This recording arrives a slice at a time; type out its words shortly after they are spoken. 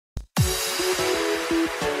Hi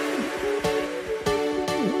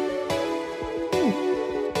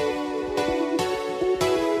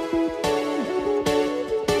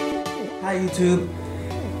YouTube,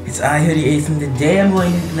 it's I, HoodieAce, and today I'm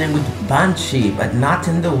going to be playing with Banshee, but not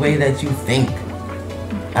in the way that you think.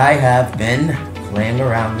 I have been playing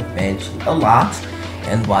around with Banshee a lot,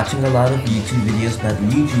 and watching a lot of YouTube videos by the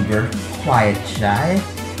YouTuber Quiet Shy,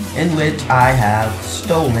 in which I have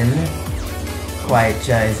stolen Quiet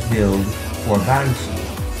Shy's build for Banshee.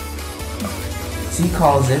 She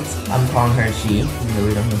calls it, I'm calling her she, even though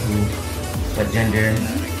we don't know what gender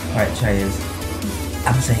Quiet Shy is.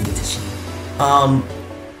 I'm saying it to she.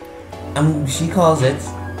 She calls it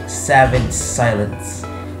Savage Silence.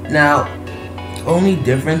 Now, only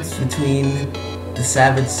difference between the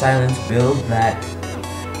Savage Silence build that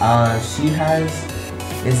she has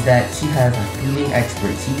is that she has a feeding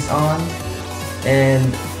expertise on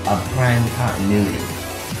and a prime continuity.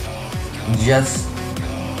 Just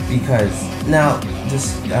because. Now,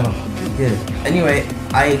 I don't get it. Anyway,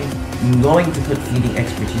 I'm going to put feeding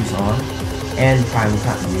expertise on and prime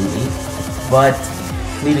continuity, but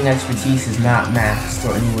fleeting expertise is not maxed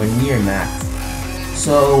or anywhere near maxed,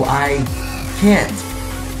 so I can't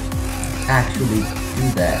actually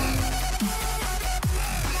do that.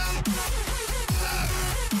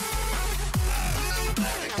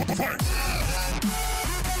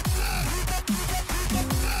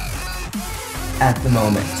 At the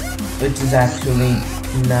moment, which is actually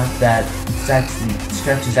not that,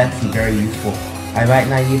 stretch is actually very useful. I might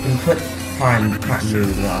not even put prime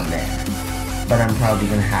continuity on there, but I'm probably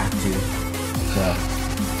gonna have to, so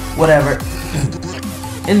whatever.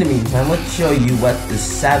 In the meantime, let's show you what the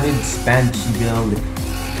Savage Banshee build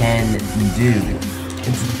can do.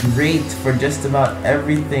 It's great for just about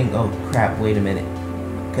everything. Oh crap, wait a minute,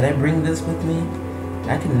 can I bring this with me?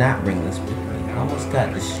 I cannot bring this with me. I almost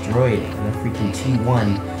got destroyed in a freaking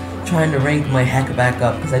T1 trying to rank my heck back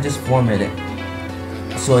up because I just formatted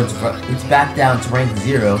it. So it's back down to rank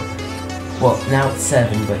 0. Well, now it's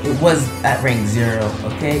 7, but it was at rank 0,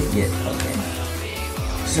 okay? Yeah, okay.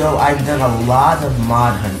 So I've done a lot of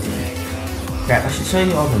mod hunting. Crap, I should show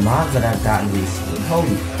you all the mods that I've gotten recently.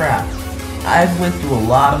 Holy crap. I've went through a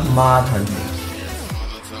lot of mod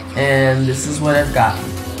hunting. And this is what I've gotten.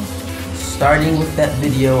 Starting with that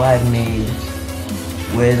video I made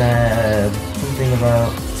with something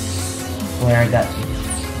about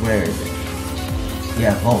where is it?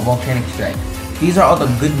 Yeah, Volcanic Strike. These are all the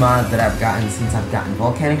good mods that I've gotten since I've gotten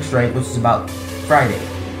Volcanic Strike, which is about Friday.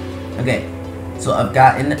 Okay, so I've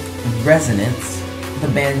gotten Resonance, the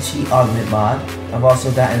Banshee Augment mod. I've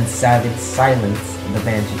also gotten Savage Silence, the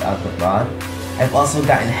Banshee Augment mod. I've also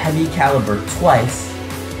gotten Heavy Caliber twice.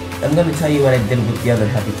 I'm going to tell you what I did with the other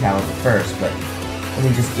Heavy Caliber first, but let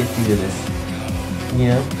me just get through this. You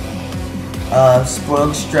know?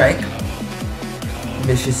 Spoiled Strike,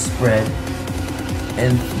 Vicious Spread,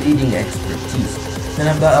 and Fleeting Expertise. Then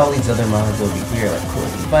I've got all these other mods over here, like Cold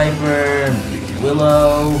Viper, Bleeding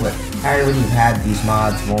Willow, but I already had these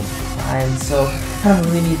mods multiple times, so I don't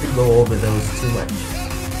really need to go over those too much.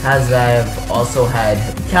 As I've also had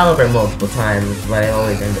Heavy Caliber multiple times, but I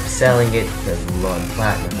always end up selling it because I'm low on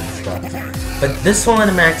platinum and stuff. But this one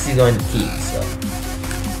I'm actually going to keep, so.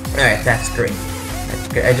 Alright, that's great. That's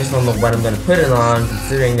great. I just don't know what I'm going to put it on,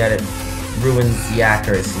 considering that it ruins the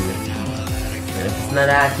accuracy. And if it's not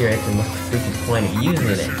accurate, then what's the freaking point of using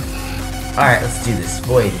it? Alright, let's do this.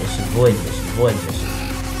 Void mission, void mission, void mission.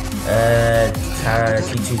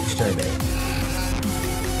 T2 Exterminate.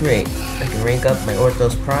 Great. I can rank up my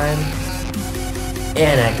Orthos Prime.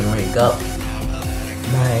 And I can rank up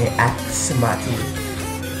my Aximati.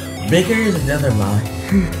 Vigor is another mod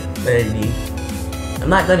that I need. I'm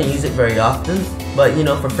not gonna use it very often, but you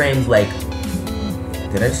know, for frames like...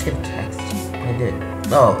 Did I just get a text? I did.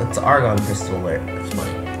 Oh, it's Argon Crystal Alert. That's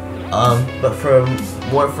funny. But for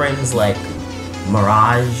Warframes like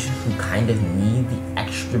Mirage, who kind of need the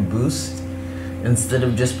extra boost, instead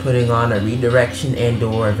of just putting on a redirection and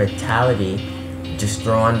or vitality, just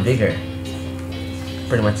throw on vigor.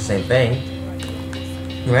 Pretty much the same thing.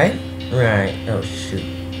 Right? Right. Oh shoot.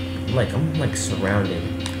 I'm like surrounded.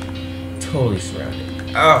 Totally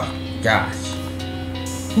surrounded. Oh gosh.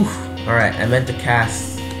 Whew. Alright, I meant to cast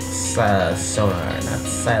sonar, not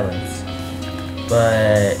silence.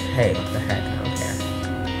 But hey, what the heck, I don't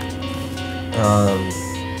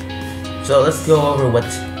care. So let's go over what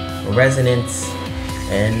Resonance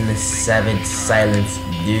and Savage Silence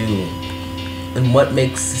do, and what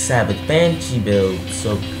makes the Savage Banshee build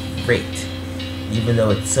so great, even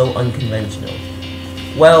though it's so unconventional.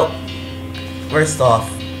 Well, first off,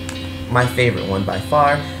 my favorite one by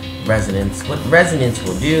far Resonance. What Resonance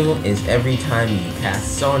will do is every time you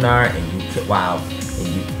cast Sonar and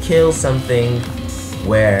you kill something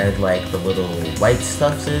where like the little white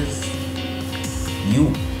stuff is,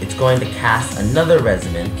 it's going to cast another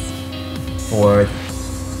Resonance for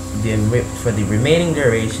the remaining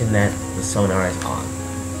duration that the Sonar is on.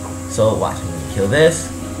 So watch, I'm gonna kill this,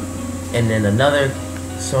 and then another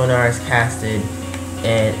Sonar is casted,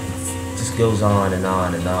 and it just goes on and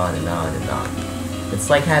on and on and on and on. It's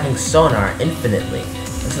like having Sonar infinitely.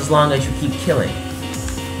 That's as long as you keep killing.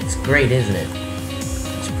 It's great, isn't it?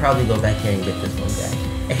 I should probably go back here and get this one guy.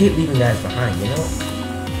 I hate leaving guys behind, you know?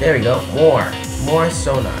 There we go. More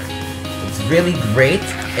Sonar. It's really great,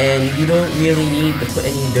 and you don't really need to put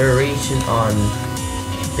any duration on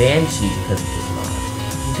Banshee because of this mod.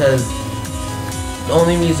 Because the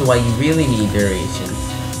only reason why you really need duration,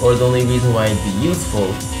 or the only reason why it'd be useful,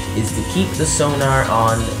 is to keep the Sonar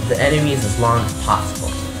on the enemies as long as possible.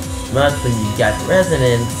 But when you got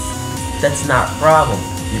Resonance, that's not a problem.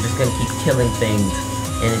 You're just gonna keep killing things,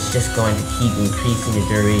 and it's just going to keep increasing the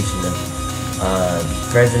duration of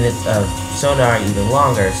Resonance of Sonar even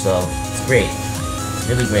longer. So it's great. It's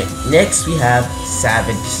really great. Next we have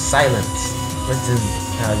Savage Silence, which is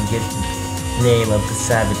how you get the name of the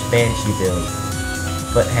Savage Banshee build.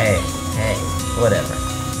 But hey, whatever.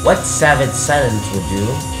 What Savage Silence will do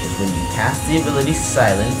is when you cast the ability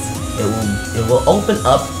Silence, it will open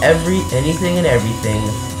up anything and everything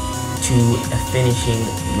to a finishing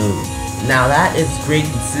move. Now that is great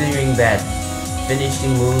considering that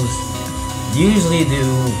finishing moves usually do,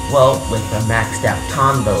 well, with a maxed out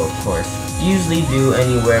combo of course, usually do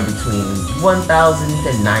anywhere between 1,000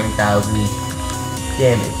 to 9,000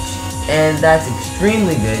 damage. And that's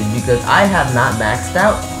extremely good because I have not maxed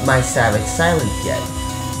out my Savage Silence yet.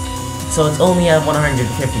 So it's only at 150%.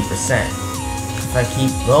 If I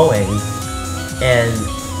keep going and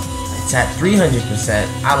it's at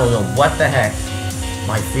 300%, I don't know what the heck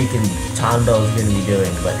my freaking Tombow is going to be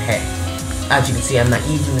doing, but hey. As you can see, I'm not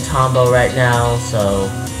using the Tombow right now, so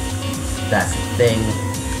that's the thing.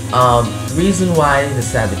 Reason why the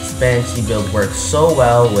Savage Banshee build works so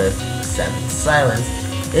well with Savage Silence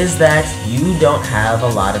is that you don't have a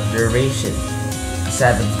lot of duration. The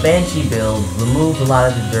Savage Banshee build removes a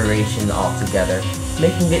lot of the duration altogether,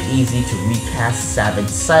 making it easy to recast Savage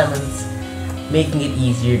Silence, making it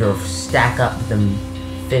easier to stack up the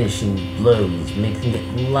finishing blows, making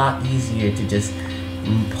it a lot easier to just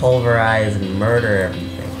pulverize and murder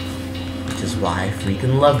everything. Which is why I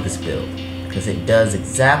freaking love this build, because it does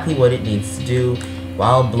exactly what it needs to do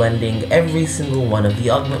while blending every single one of the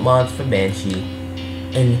augment mods for Banshee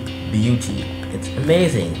in beauty. It's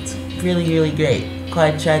amazing. It's really, really great.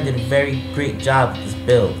 Clyde Chad did a very great job with this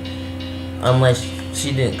build. Unless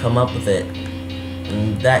she didn't come up with it.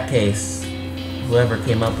 In that case, whoever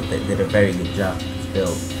came up with it did a very good job with this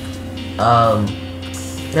build.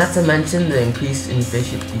 Not to mention the increased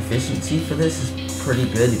efficiency for this is pretty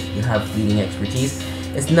good if you have fleeting expertise.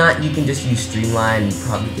 It's not, you can just use Streamline and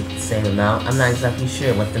probably get the same amount. I'm not exactly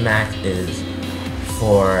sure what the max is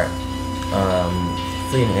for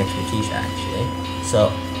fleeting expertise actually. So,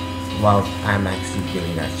 well, I'm actually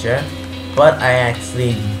really not sure. But I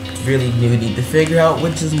actually really do need to figure out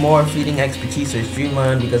which is more fleeting expertise or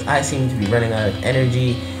Streamline, because I seem to be running out of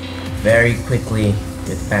energy very quickly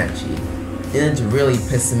with Banshee. It's really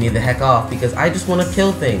pissing me the heck off because I just want to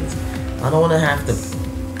kill things. I don't want to have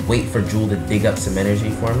to wait for Jewel to dig up some energy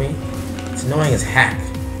for me. It's annoying as heck.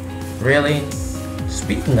 Really?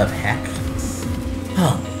 Speaking of heck.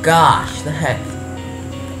 Oh gosh, the heck.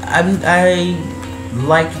 I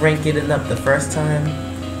liked ranking it up the first time,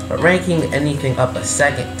 but ranking anything up a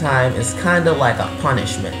second time is kind of like a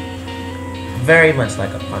punishment. Very much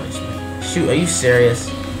like a punishment. Shoot, are you serious?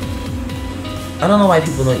 I don't know why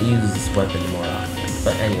people don't use this weapon more often,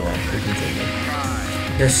 but anyway, we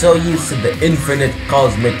continue. They're so used to the infinite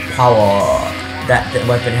cosmic power that the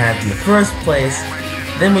weapon has in the first place,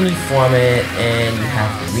 then when you form it and you have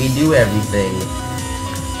to redo everything,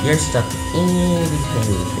 you're stuck with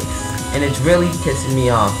anything. And it's really pissing me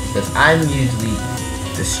off because I'm usually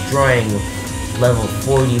destroying level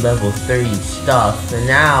 40, level 30 stuff, and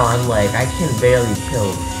now I'm like, I can barely kill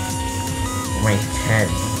rank 10.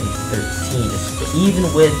 13, even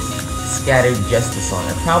with Scattered Justice on.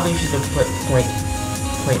 I probably should have put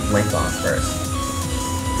point blank on first.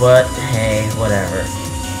 But hey, whatever.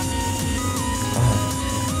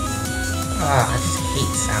 I just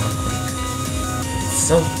hate Sound Quake. It's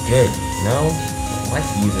so good, you know? I like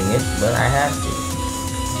using it, but I have to.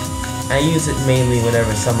 I use it mainly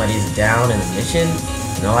whenever somebody's down in a mission,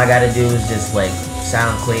 and all I gotta do is just like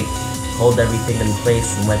Sound Quake, hold everything in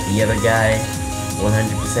place and let the other guy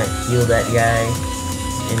 100% heal that guy,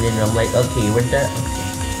 and then I'm like, okay, we're done.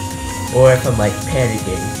 Okay. Or if I'm like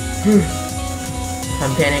panicking. If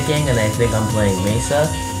I'm panicking and I think I'm playing Mesa,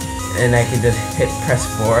 and I can just hit press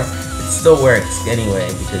 4, it still works anyway,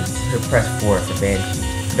 because her press 4 for Banshee.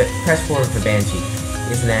 But press 4 for Banshee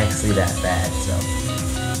isn't actually that bad, so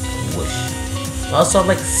whoosh. Also,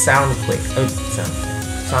 like Sonic Boom.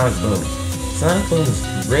 Sonic Boom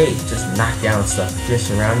is great. Just knock down stuff if you're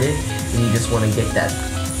surrounded and you just want to get that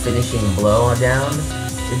finishing blow down.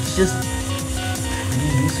 It's just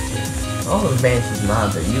pretty useful. All of Banshee's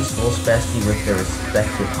mods are useful, especially with their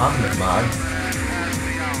respective augment mods.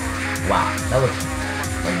 Wow, that was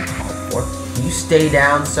uncalled for. Can you stay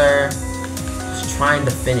down, sir? Just trying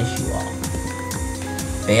to finish you all.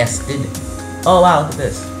 Bastard. Oh wow, look at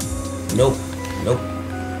this. Nope. Nope.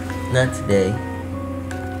 Not today.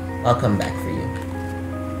 I'll come back for you.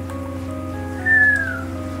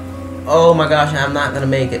 Oh my gosh, I'm not gonna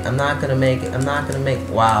make it. I'm not gonna make it. I'm not gonna make it.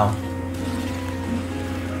 Wow.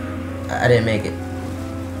 I didn't make it.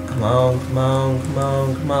 Come on, come on, come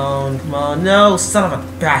on, come on, come on. No, son of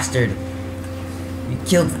a bastard. You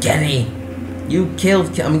killed Kenny. You killed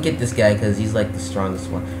I'm gonna get this guy because he's like the strongest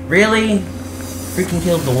one. Really? Freaking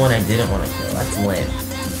killed the one I didn't want to kill. That's lame.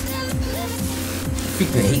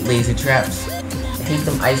 Freaking hate laser traps. I hate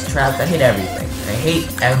them ice traps. I hate everything. I hate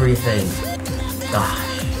everything. Gosh.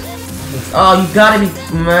 Oh, you gotta be.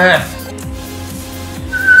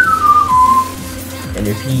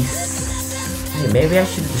 Ender piece. Hey, maybe I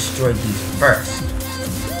should have destroyed these first.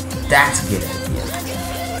 That's a good idea.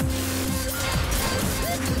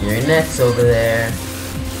 Your neck's over there.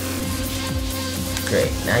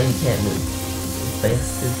 Great. Now you can't move.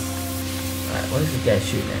 Bastard. Alright, what is this guy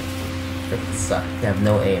shooting at? Frickin' suck. I have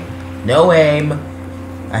no aim. No aim!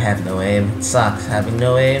 I have no aim. It sucks having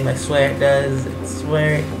no aim. I swear it does. I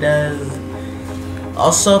swear it does.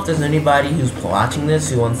 Also, if there's anybody who's watching this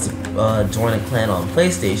who wants to join a clan on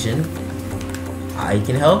PlayStation, I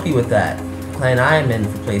can help you with that. The clan I'm in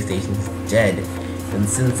for PlayStation is dead. And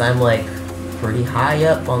since I'm like pretty high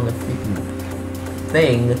up on the freaking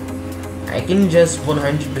thing, I can just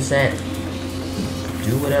 100%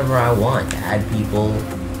 do whatever I want. Add people.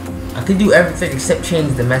 I can do everything except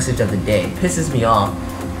change the message of the day. It pisses me off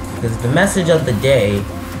because the message of the day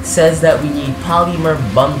says that we need polymer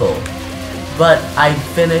bundle, but I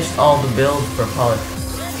finished all the builds for polymer.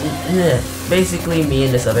 Basically, me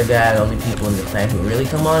and this other guy are the only people in the clan who really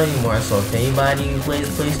come on anymore. So if anybody who plays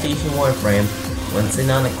PlayStation Warframe wants in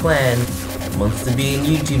on a clan, wants to be in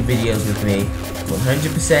YouTube videos with me,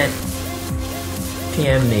 100%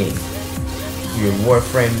 PM me your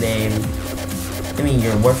Warframe name. I mean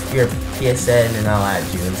your PSN, and I'll add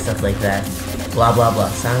you and stuff like that. Blah blah blah.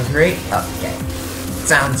 Sounds great? Okay.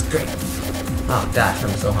 Sounds great. Oh gosh,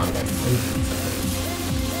 I'm so hungry.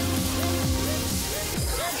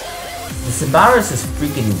 The Sabaris is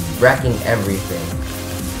freaking wrecking everything. I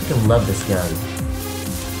freaking love this gun.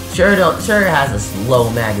 Sure it has a slow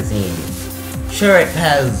magazine. Sure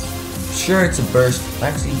it's a burst.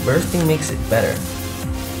 Actually, bursting makes it better.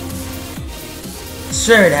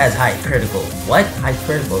 Sure, it has high critical. What? High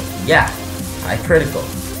critical? Yeah, high critical.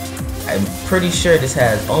 I'm pretty sure this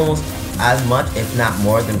has almost as much, if not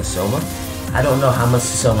more, than the Soma. I don't know how much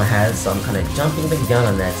the Soma has, so I'm kind of jumping the gun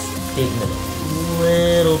on that statement a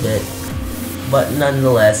little bit. But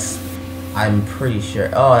nonetheless, I'm pretty sure.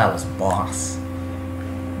 Oh, that was boss.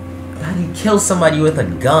 How do you kill somebody with a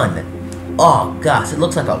gun? Oh gosh, it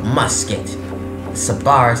looks like a musket.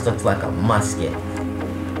 Sabaris looks like a musket.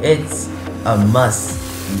 It's a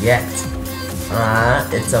must-get.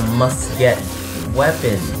 It's a must-get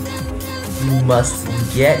weapon. You must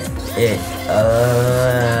get it.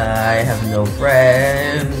 I have no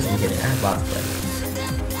friends. I'm kidding, I have lots of friends.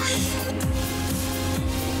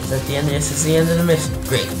 Is that the end? This is the end of the mission.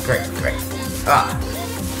 Great, great, great.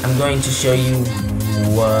 I'm going to show you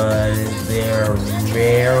what their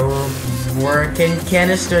rare working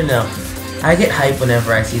canister. No. I get hype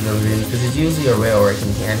whenever I see those reviews because it's usually a rare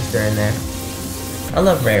working canister in there. I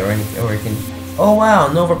love rare working. Oh wow,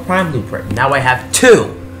 Nova Prime Blueprint. Now I have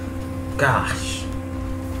 2! Gosh.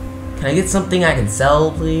 Can I get something I can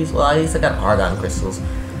sell, please? Well, at least I got Argon Crystals.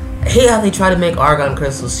 I hate how they try to make Argon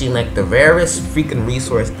Crystals seem like the rarest freaking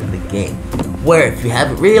resource in the game. Where, if you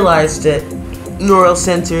haven't realized it, neural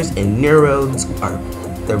sensors and neurodes are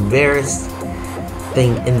the rarest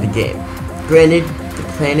thing in the game. Granted, the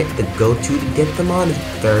planet to go to get them on is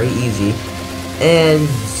very easy, and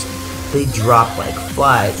they drop like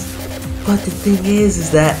flies. But the thing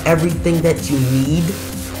is that everything that you need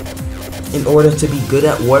in order to be good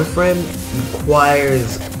at Warframe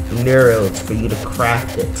requires neurodes for you to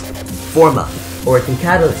craft it. Forma. Oricon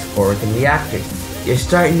catalysts, Oricon reactors. You're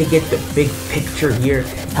starting to get the big picture here.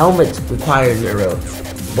 Helmets require neurodes.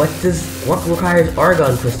 What requires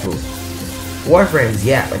argon crystals? Warframes,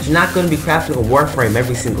 yeah, but you're not going to be crafting a Warframe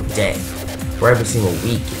every single day or every single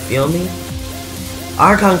week, you feel me?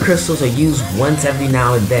 Argon crystals are used once every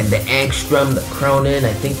now and then. The angstrom, the chronon,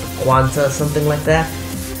 I think the quanta, something like that.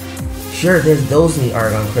 Sure, there's those in the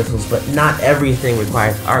argon crystals, but not everything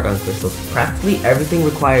requires argon crystals. Practically everything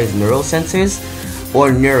requires neural sensors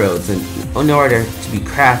or neurodes in order to be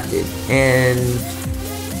crafted. And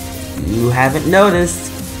you haven't noticed,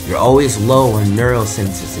 you're always low on neural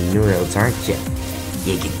sensors and neurodes, aren't you?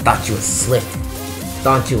 Yeah, you thought you was slick.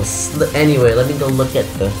 Anyway, let me go look at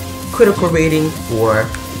the critical rating for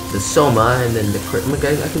the Soma, and then I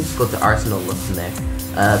can just go to Arsenal, look from there.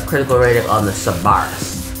 Critical rating on the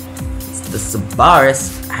Sabaris. The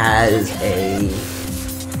Sabaris has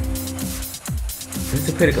it's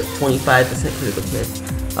a critical 25% critical chance.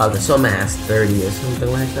 The Soma has 30 or something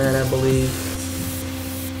like that, I believe.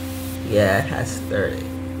 Yeah, it has 30.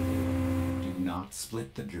 Do not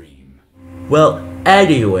split the dream. Well,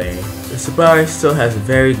 anyway, the Sabaris still has a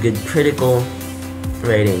very good critical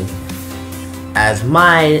rating, as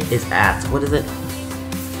mine is at, what is it?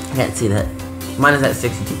 I can't see that. Mine is at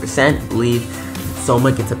 62%, I believe.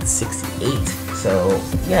 Soma gets up to 68. So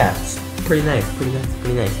yeah, it's pretty nice, pretty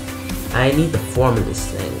nice. I need the form of this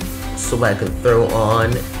thing so I can throw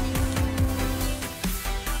on.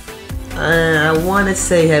 I want to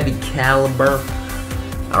say heavy caliber.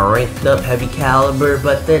 I ranked up heavy caliber,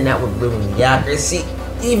 but then that would ruin the accuracy.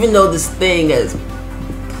 Even though this thing has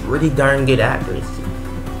pretty darn good accuracy.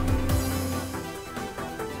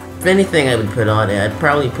 If anything I would put on it, I'd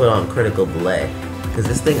probably put on critical delay, because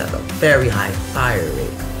this thing has a very high fire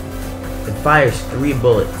rate. It fires 3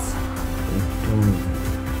 bullets.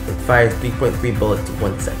 It fires 3.3 bullets in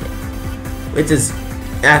 1 second. Which is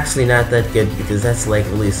actually not that good, because that's like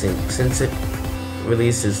releasing, since it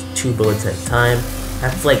releases 2 bullets at a time,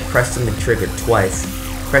 that's like pressing the trigger twice.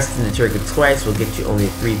 Pressing the trigger twice will get you only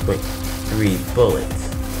 3.3 bullets.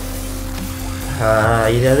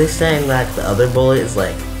 You know, they're saying that the other bullet is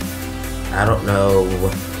like, I don't know,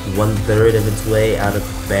 1/3 of its way out of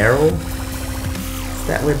the barrel? Is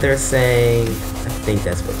that what they're saying? I think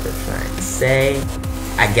that's what they're trying to say.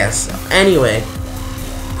 I guess so. Anyway,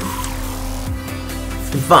 it's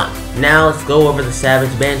been fun. Now let's go over the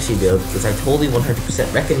Savage Banshee build, because I totally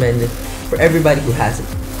 100% recommend it for everybody who hasn't.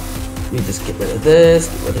 We just get rid of this,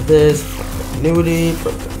 get rid of this, continuity,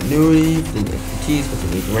 then expertise, because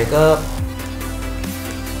we need to rank up.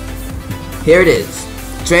 Here it is.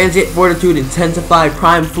 Transient Fortitude, Intensified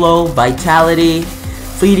Prime Flow, Vitality,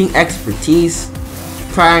 Fleeting Expertise,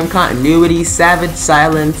 Prime Continuity, Savage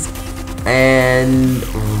Silence, and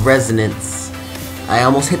Resonance. I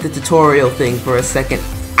almost hit the tutorial thing for a second.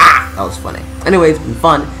 Ah! That was funny. Anyway, it's been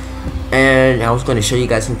fun. And I was going to show you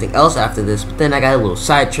guys something else after this, but then I got a little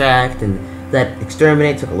sidetracked, and that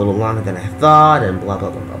Exterminate took a little longer than I thought, and blah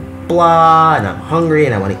blah blah blah blah, and I'm hungry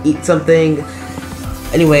and I want to eat something.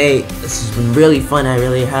 Anyway, this has been really fun, it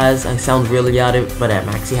really has. I sound really out of it, but I'm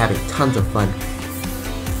actually having tons of fun.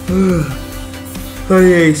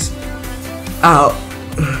 HoodieAce out.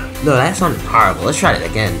 No, that sounded horrible. Let's try it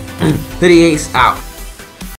again. HoodieAce out.